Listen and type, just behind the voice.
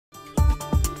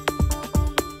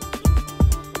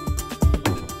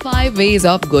5 ways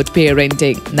of good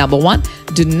parenting. Number 1,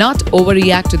 do not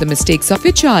overreact to the mistakes of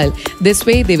your child. This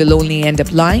way, they will only end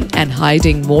up lying and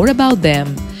hiding more about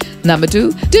them. Number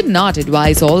 2, do not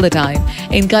advise all the time.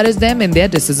 Encourage them in their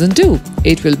decision too.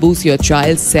 It will boost your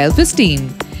child's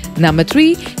self-esteem. Number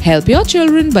 3, help your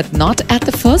children but not at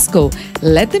the first go.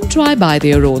 Let them try by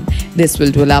their own. This will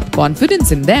develop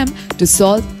confidence in them to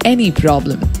solve any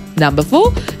problem. Number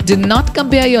 4, do not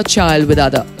compare your child with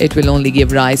other. It will only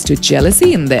give rise to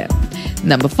jealousy in them.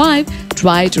 Number 5,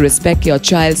 try to respect your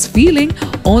child's feeling.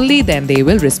 Only then they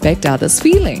will respect others'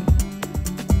 feeling.